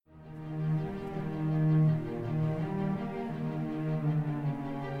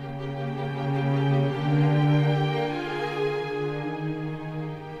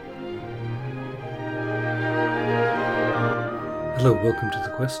Hello, welcome to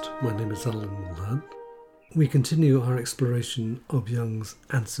The Quest. My name is Alan Mulhern. We continue our exploration of Jung's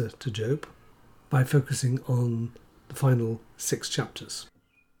answer to Job by focusing on the final 6 chapters.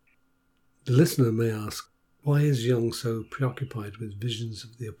 The listener may ask, why is Jung so preoccupied with visions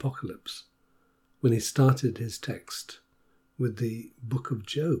of the apocalypse when he started his text with the Book of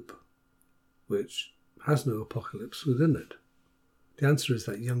Job, which has no apocalypse within it? The answer is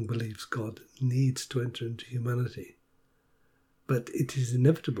that Jung believes God needs to enter into humanity, but it is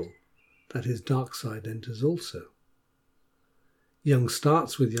inevitable that his dark side enters also. Jung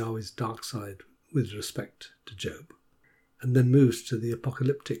starts with Yahweh's dark side with respect to Job, and then moves to the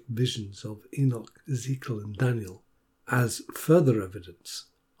apocalyptic visions of Enoch, Ezekiel and Daniel as further evidence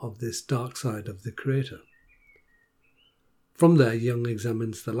of this dark side of the Creator. From there, Jung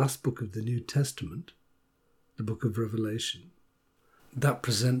examines the last book of the New Testament, the book of Revelation. That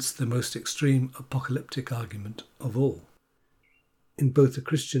presents the most extreme apocalyptic argument of all. In both the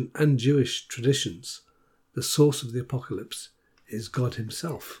Christian and Jewish traditions, the source of the apocalypse is God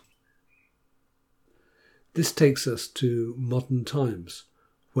himself. This takes us to modern times,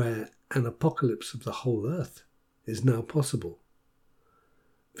 where an apocalypse of the whole earth is now possible.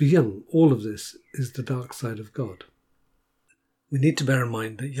 For Jung, all of this is the dark side of God. We need to bear in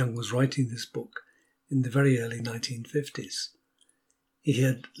mind that Jung was writing this book in the very early 1950s. He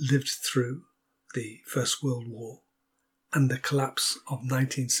had lived through the First World War and the collapse of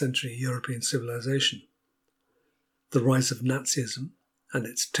 19th century European civilization, the rise of Nazism and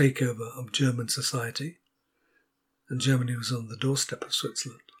its takeover of German society, and Germany was on the doorstep of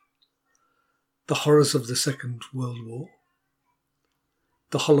Switzerland, the horrors of the Second World War,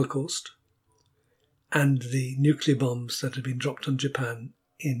 the Holocaust, and the nuclear bombs that had been dropped on Japan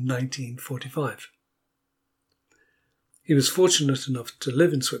in 1945. He was fortunate enough to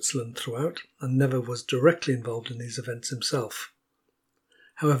live in Switzerland throughout and never was directly involved in these events himself.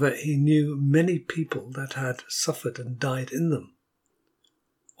 However, he knew many people that had suffered and died in them.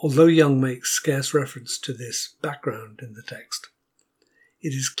 Although Jung makes scarce reference to this background in the text, it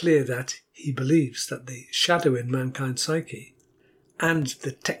is clear that he believes that the shadow in mankind's psyche and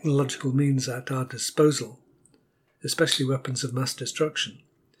the technological means at our disposal, especially weapons of mass destruction,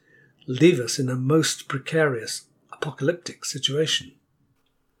 leave us in a most precarious apocalyptic situation.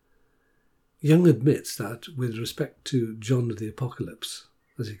 Jung admits that, with respect to John of the Apocalypse,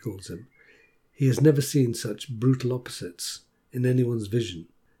 as he calls him, he has never seen such brutal opposites in anyone's vision,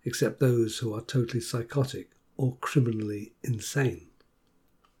 except those who are totally psychotic or criminally insane.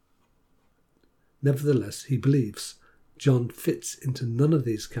 Nevertheless, he believes John fits into none of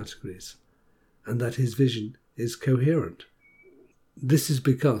these categories, and that his vision is coherent. This is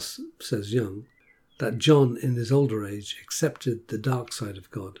because, says Jung, that John in his older age accepted the dark side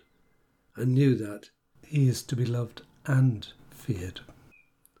of God and knew that he is to be loved and feared.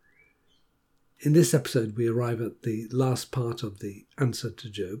 In this episode we arrive at the last part of the answer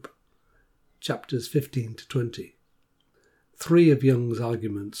to Job, chapters 15 to 20. 3 of Jung's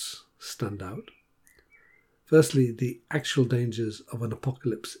arguments stand out. Firstly, the actual dangers of an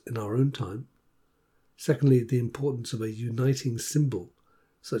apocalypse in our own time. Secondly, the importance of a uniting symbol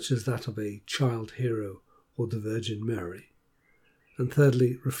such as that of a child hero or the Virgin Mary. And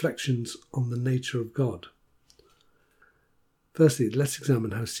thirdly, reflections on the nature of God. Firstly, let's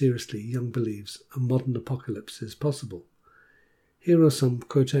examine how seriously Jung believes a modern apocalypse is possible. Here are some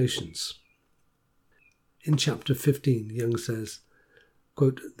quotations. In chapter 15, Jung says,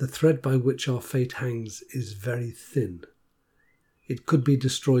 quote, "The thread by which our fate hangs is very thin. It could be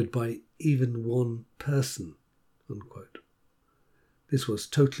destroyed by even one person," unquote. This was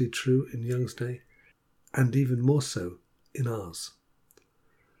totally true in Jung's day, and even more so in ours.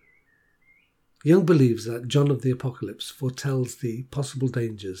 Jung believes that John of the Apocalypse foretells the possible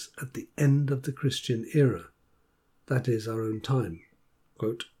dangers at the end of the Christian era, that is, our own time.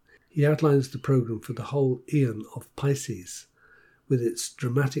 Quote, "He outlines the program for the whole eon of Pisces, with its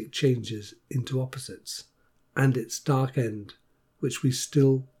dramatic changes into opposites, and its dark end, which we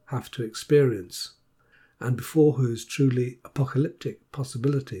still have to experience, and before whose truly apocalyptic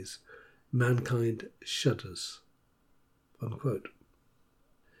possibilities mankind shudders." Unquote.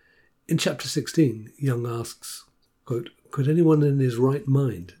 In chapter 16, Jung asks, quote, "Could anyone in his right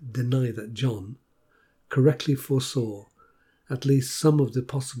mind deny that John correctly foresaw at least some of the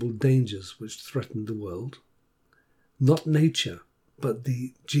possible dangers which threatened the world? Not nature, but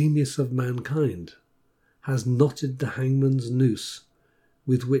the genius of mankind has knotted the hangman's noose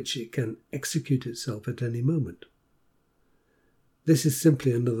with which it can execute itself at any moment. This is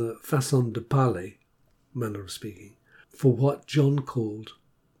simply another façon de parler, manner of speaking, for what John called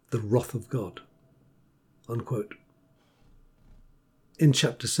the wrath of God." Unquote. In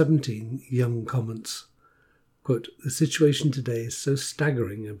chapter 17, Jung comments, quote, "The situation today is so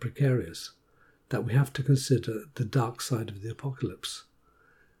staggering and precarious that we have to consider the dark side of the apocalypse.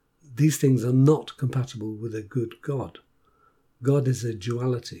 These things are not compatible with a good God. God is a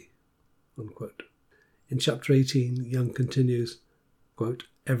duality." Unquote. In chapter 18, Jung continues, quote,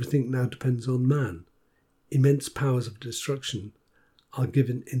 "Everything now depends on man. Immense powers of destruction are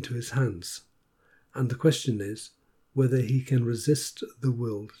given into his hands, and the question is whether he can resist the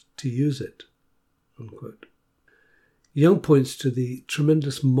will to use it." Unquote. Jung points to the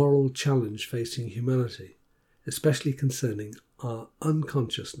tremendous moral challenge facing humanity, especially concerning our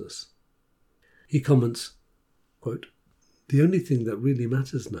unconsciousness. He comments, quote, "The only thing that really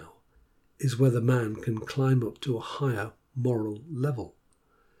matters now is whether man can climb up to a higher moral level,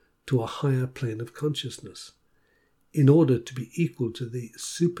 to a higher plane of consciousness, in order to be equal to the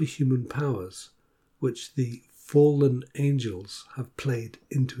superhuman powers which the fallen angels have played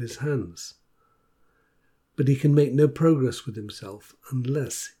into his hands. But he can make no progress with himself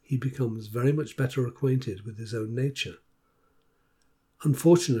unless he becomes very much better acquainted with his own nature.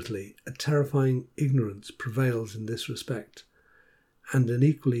 Unfortunately, a terrifying ignorance prevails in this respect, and an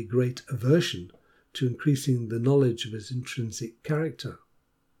equally great aversion to increasing the knowledge of his intrinsic character."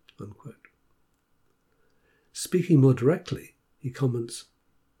 Unquote. Speaking more directly, he comments,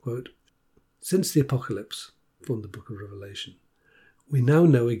 quote, "Since the apocalypse," from the book of Revelation, "we now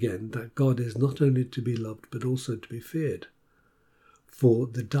know again that God is not only to be loved but also to be feared. For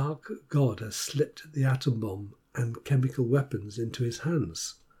the dark God has slipped the atom bomb and chemical weapons into his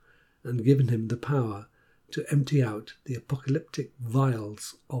hands and given him the power to empty out the apocalyptic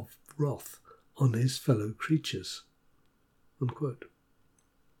vials of wrath on his fellow creatures." Unquote.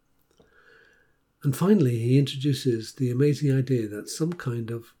 And finally, he introduces the amazing idea that some kind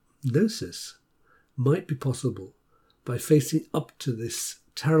of gnosis might be possible by facing up to this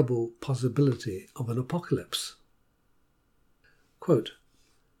terrible possibility of an apocalypse. Quote,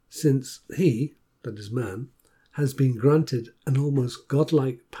 "Since he," that is man, "has been granted an almost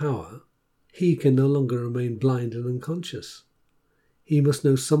godlike power, he can no longer remain blind and unconscious. He must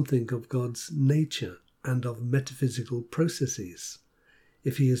know something of God's nature and of metaphysical processes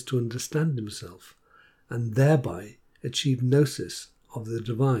if he is to understand himself and thereby achieve gnosis of the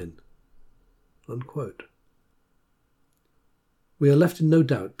divine." Unquote. We are left in no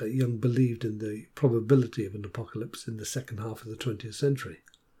doubt that Jung believed in the probability of an apocalypse in the second half of the 20th century.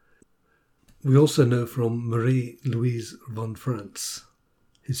 We also know from Marie-Louise von Franz,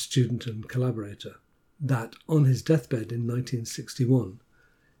 his student and collaborator, that on his deathbed in 1961,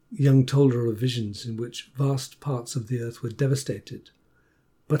 Jung told her of visions in which vast parts of the earth were devastated,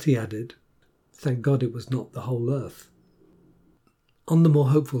 but he added, "Thank God it was not the whole earth." On the more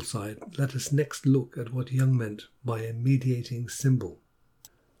hopeful side, let us next look at what Jung meant by a mediating symbol.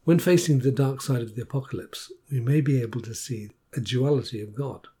 When facing the dark side of the apocalypse, we may be able to see a duality of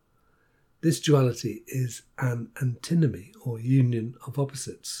God. This duality is an antinomy or union of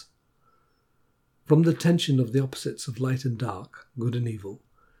opposites. From the tension of the opposites of light and dark, good and evil,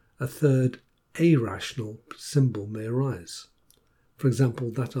 a third irrational symbol may arise. For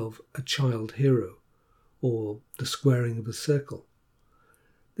example, that of a child hero or the squaring of a circle.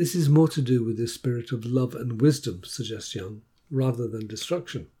 This is more to do with the spirit of love and wisdom, suggests Jung, rather than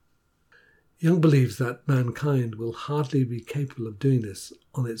destruction. Jung believes that mankind will hardly be capable of doing this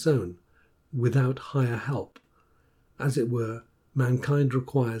on its own, without higher help. As it were, mankind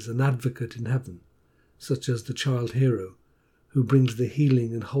requires an advocate in heaven, such as the child hero, who brings the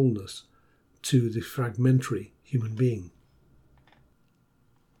healing and wholeness to the fragmentary human being.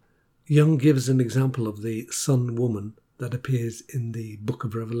 Jung gives an example of the Sun Woman that appears in the book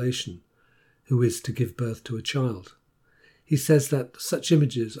of Revelation, who is to give birth to a child. He says that such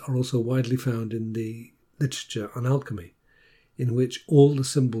images are also widely found in the literature on alchemy, in which all the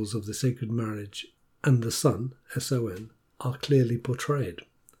symbols of the sacred marriage and the sun, S-O-N, are clearly portrayed.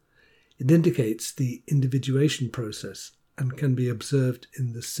 It indicates the individuation process and can be observed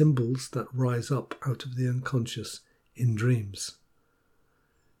in the symbols that rise up out of the unconscious in dreams.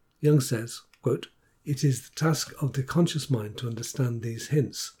 Jung says, quote, "It is the task of the conscious mind to understand these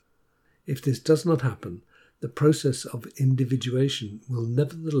hints. If this does not happen, the process of individuation will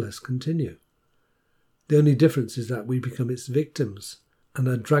nevertheless continue. The only difference is that we become its victims and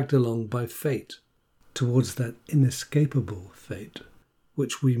are dragged along by fate towards that inescapable fate,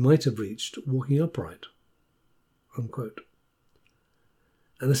 which we might have reached walking upright." Unquote.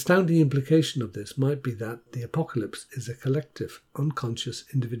 An astounding implication of this might be that the apocalypse is a collective, unconscious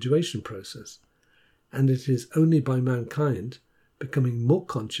individuation process, and it is only by mankind becoming more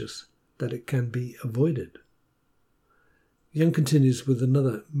conscious that it can be avoided. Jung continues with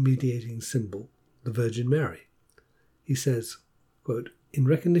another mediating symbol, the Virgin Mary. He says, quote, "In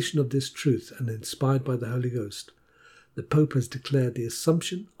recognition of this truth and inspired by the Holy Ghost, the Pope has declared the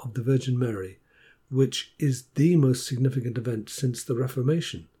Assumption of the Virgin Mary, which is the most significant event since the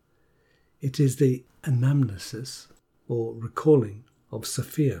Reformation. It is the anamnesis, or recalling, of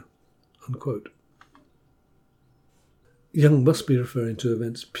Sophia." Unquote. Jung must be referring to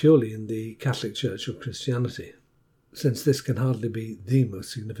events purely in the Catholic Church or Christianity, since this can hardly be the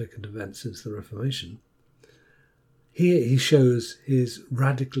most significant event since the Reformation. Here he shows his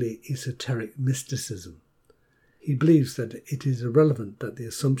radically esoteric mysticism. He believes that it is irrelevant that the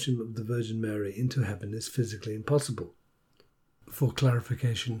Assumption of the Virgin Mary into heaven is physically impossible. For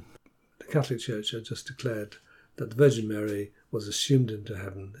clarification, the Catholic Church had just declared that the Virgin Mary was assumed into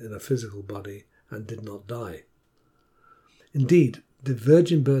heaven in a physical body and did not die. Indeed, the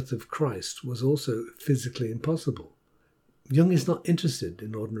virgin birth of Christ was also physically impossible. Jung is not interested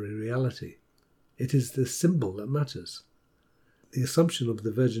in ordinary reality. It is the symbol that matters. The Assumption of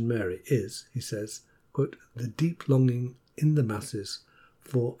the Virgin Mary is, he says, quote, "the deep longing in the masses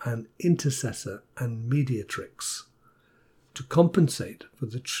for an intercessor and mediatrix to compensate for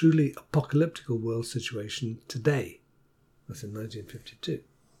the truly apocalyptical world situation today." That's in 1952.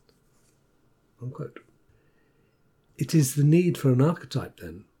 Unquote. It is the need for an archetype,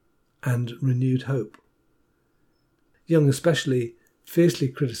 then, and renewed hope. Jung especially fiercely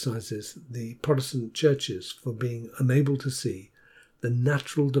criticises the Protestant churches for being unable to see the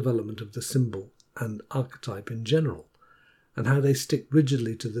natural development of the symbol and archetype in general, and how they stick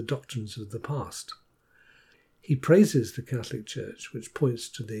rigidly to the doctrines of the past. He praises the Catholic Church, which points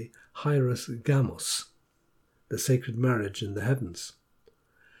to the hieros gamos, the sacred marriage in the heavens.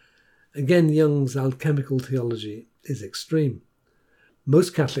 Again, Jung's alchemical theology is extreme.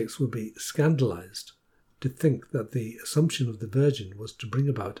 Most Catholics would be scandalized to think that the Assumption of the Virgin was to bring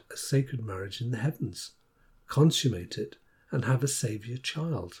about a sacred marriage in the heavens, consummate it, and have a saviour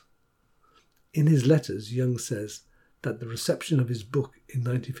child. In his letters, Jung says that the reception of his book in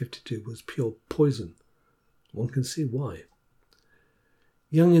 1952 was pure poison. One can see why.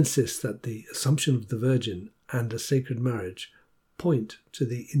 Jung insists that the Assumption of the Virgin and a sacred marriage point to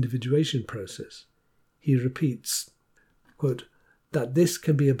the individuation process. He repeats, quote, "that this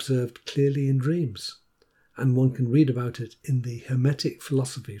can be observed clearly in dreams, and one can read about it in the Hermetic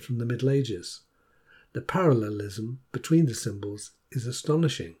philosophy from the Middle Ages. The parallelism between the symbols is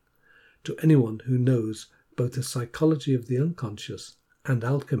astonishing to anyone who knows both the psychology of the unconscious and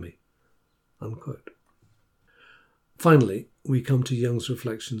alchemy." Unquote. Finally, we come to Jung's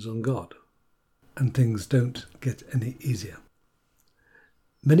reflections on God, and things don't get any easier.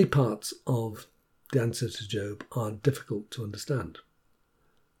 Many parts of the answer to Job are difficult to understand.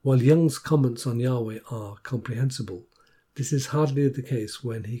 While Jung's comments on Yahweh are comprehensible, this is hardly the case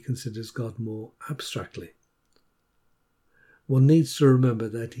when he considers God more abstractly. One needs to remember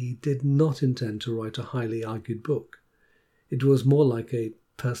that he did not intend to write a highly argued book. It was more like a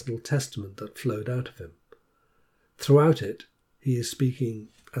personal testament that flowed out of him. Throughout it, he is speaking,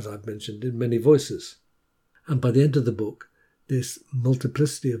 as I've mentioned, in many voices. And by the end of the book, this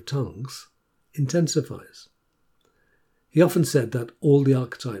multiplicity of tongues intensifies. He often said that all the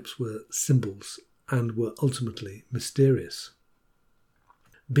archetypes were symbols and were ultimately mysterious.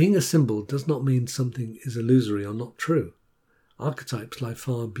 Being a symbol does not mean something is illusory or not true. Archetypes lie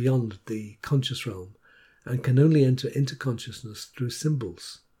far beyond the conscious realm and can only enter into consciousness through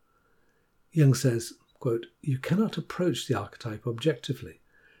symbols. Jung says, quote, "you cannot approach the archetype objectively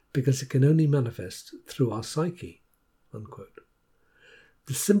because it can only manifest through our psyche." Unquote.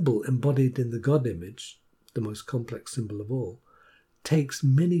 The symbol embodied in the God image, the most complex symbol of all, takes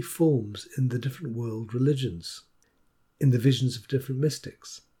many forms in the different world religions, in the visions of different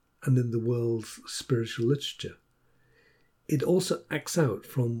mystics, and in the world's spiritual literature. It also acts out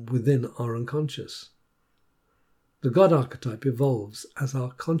from within our unconscious. The God archetype evolves as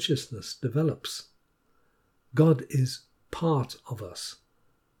our consciousness develops. God is part of us,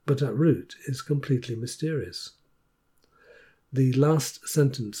 but at root is completely mysterious. The last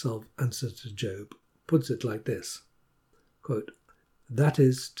sentence of Answer to Job puts it like this, quote, "that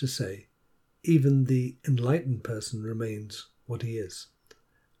is to say, even the enlightened person remains what he is,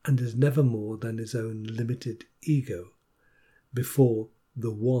 and is never more than his own limited ego before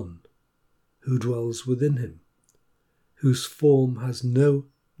the One who dwells within him, whose form has no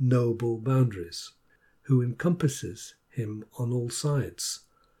knowable boundaries, who encompasses him on all sides,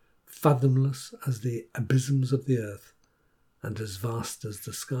 fathomless as the abysms of the earth and as vast as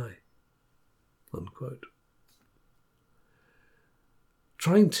the sky." Unquote.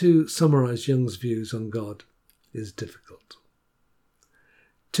 Trying to summarize Jung's views on God is difficult.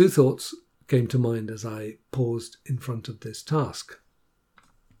 Two thoughts came to mind as I paused in front of this task.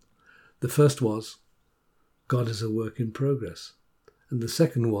 The first was, God is a work in progress. And the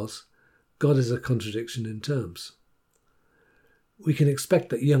second was, God is a contradiction in terms. We can expect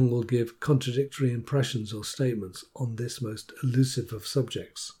that Jung will give contradictory impressions or statements on this most elusive of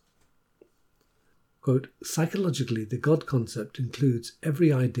subjects. Quote, psychologically, the God concept includes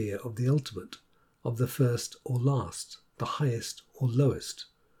every idea of the ultimate, of the first or last, the highest or lowest.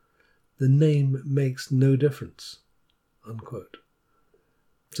 The name makes no difference. Unquote.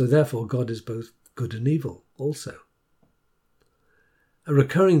 So therefore, God is both good and evil also. A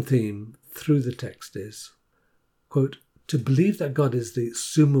recurring theme through the text is, quote, to believe that God is the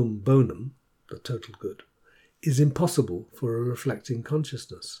summum bonum, the total good, is impossible for a reflecting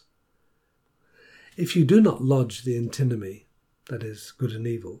consciousness. If you do not lodge the antinomy, that is, good and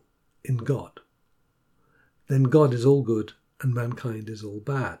evil, in God, then God is all good and mankind is all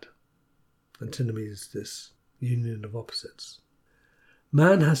bad. Antinomy is this union of opposites.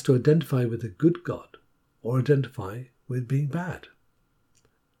 Man has to identify with a good God or identify with being bad.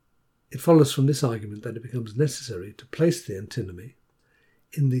 It follows from this argument that it becomes necessary to place the antinomy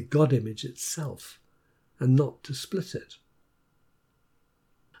in the God image itself and not to split it.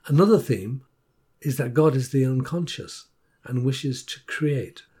 Another theme is that God is the unconscious and wishes to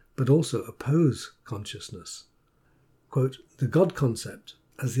create, but also oppose consciousness. Quote, the God concept,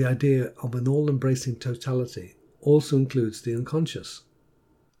 as the idea of an all-embracing totality, also includes the unconscious.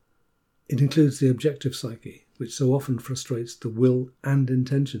 It includes the objective psyche, which so often frustrates the will and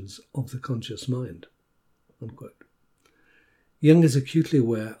intentions of the conscious mind. Unquote. Jung is acutely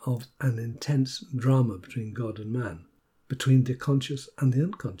aware of an intense drama between God and man, between the conscious and the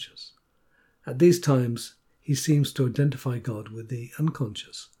unconscious. At these times, he seems to identify God with the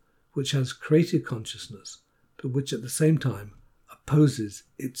unconscious, which has created consciousness, but which at the same time opposes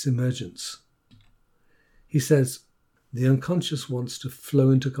its emergence. He says, the unconscious wants to flow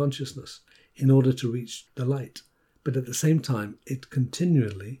into consciousness in order to reach the light, but at the same time it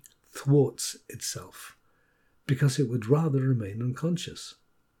continually thwarts itself because it would rather remain unconscious.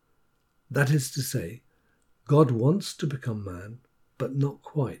 That is to say, God wants to become man, but not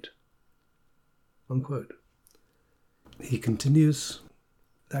quite. Unquote. He continues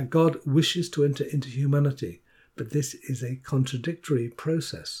that God wishes to enter into humanity, but this is a contradictory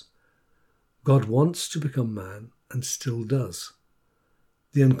process. God wants to become man and still does.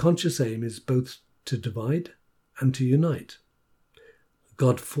 The unconscious aim is both to divide and to unite.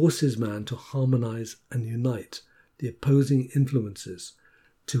 God forces man to harmonize and unite the opposing influences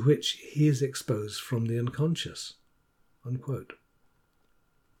to which he is exposed from the unconscious. Unquote.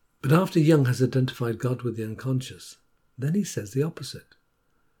 But after Jung has identified God with the unconscious, then he says the opposite,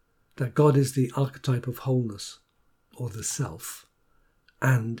 that God is the archetype of wholeness, or the self,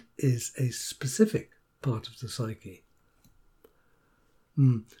 and is a specific part of the psyche.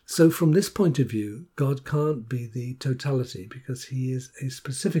 So from this point of view, God can't be the totality because he is a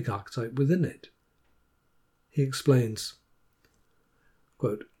specific archetype within it. He explains,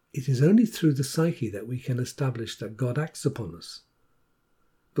 quote, it is only through the psyche that we can establish that God acts upon us,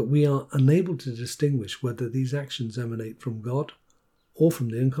 but we are unable to distinguish whether these actions emanate from God or from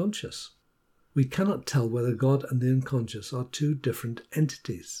the unconscious. We cannot tell whether God and the unconscious are two different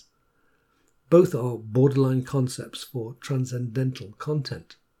entities. Both are borderline concepts for transcendental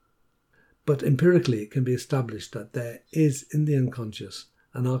content. But empirically it can be established that there is in the unconscious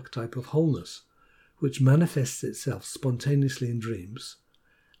an archetype of wholeness, which manifests itself spontaneously in dreams,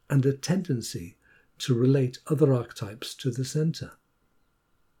 and a tendency to relate other archetypes to the centre.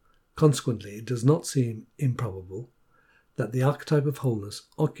 Consequently, it does not seem improbable that the archetype of wholeness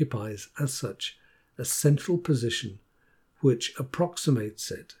occupies as such a central position which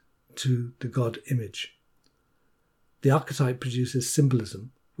approximates it to the God image. The archetype produces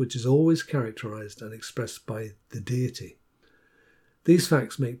symbolism, which is always characterized and expressed by the deity. These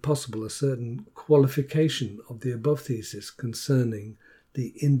facts make possible a certain qualification of the above thesis concerning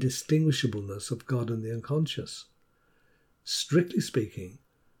the indistinguishableness of God and the unconscious. Strictly speaking,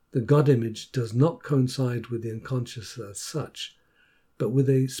 the God image does not coincide with the unconscious as such, but with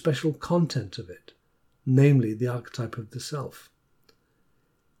a special content of it, namely the archetype of the self.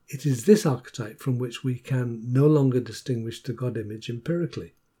 It is this archetype from which we can no longer distinguish the God image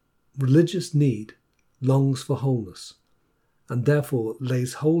empirically. Religious need longs for wholeness, and therefore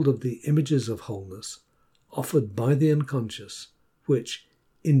lays hold of the images of wholeness offered by the unconscious, which,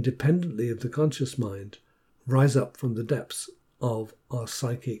 independently of the conscious mind, rise up from the depths of our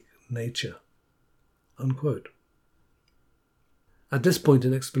psychic nature. Unquote. At this point,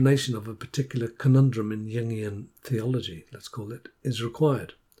 an explanation of a particular conundrum in Jungian theology, let's call it, is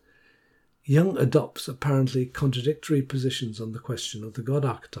required. Jung adopts apparently contradictory positions on the question of the God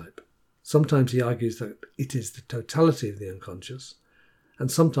archetype. Sometimes he argues that it is the totality of the unconscious,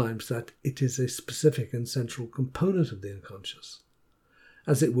 and sometimes that it is a specific and central component of the unconscious,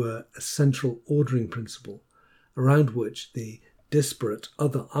 as it were a central ordering principle around which the disparate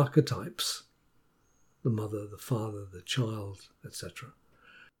other archetypes, the mother, the father, the child, etc.,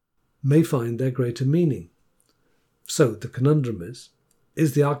 may find their greater meaning. So the conundrum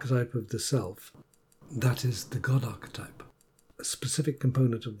is the archetype of the self, that is the God archetype, a specific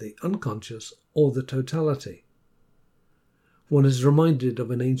component of the unconscious or the totality? One is reminded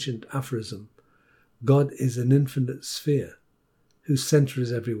of an ancient aphorism: God is an infinite sphere, whose centre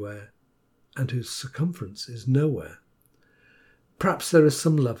is everywhere and whose circumference is nowhere. Perhaps there is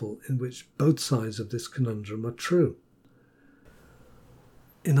some level in which both sides of this conundrum are true.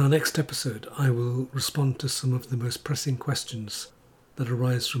 In our next episode, I will respond to some of the most pressing questions that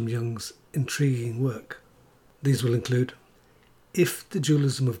arise from Jung's intriguing work. These will include: if the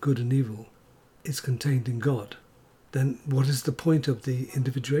dualism of good and evil is contained in God, then what is the point of the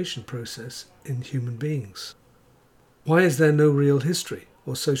individuation process in human beings? Why is there no real history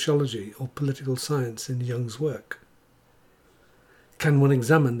or sociology or political science in Jung's work? Can one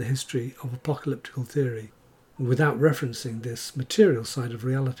examine the history of apocalyptical theory without referencing this material side of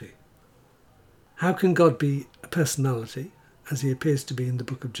reality? How can God be a personality, as he appears to be in the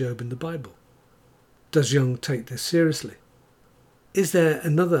book of Job in the Bible? Does Jung take this seriously? Is there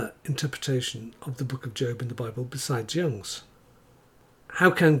another interpretation of the book of Job in the Bible besides Jung's?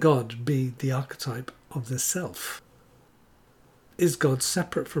 How can God be the archetype of the self? Is God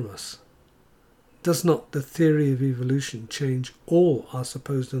separate from us? Does not the theory of evolution change all our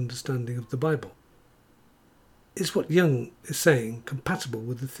supposed understanding of the Bible? Is what Jung is saying compatible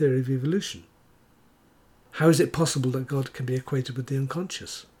with the theory of evolution? How is it possible that God can be equated with the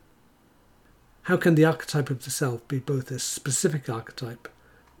unconscious? How can the archetype of the self be both a specific archetype,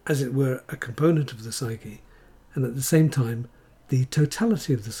 as it were a component of the psyche, and at the same time the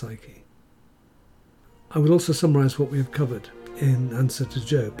totality of the psyche? I will also summarise what we have covered in Answer to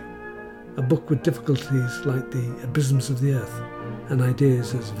Job, a book with difficulties like the abysms of the earth and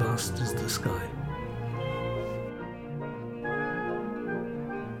ideas as vast as the sky.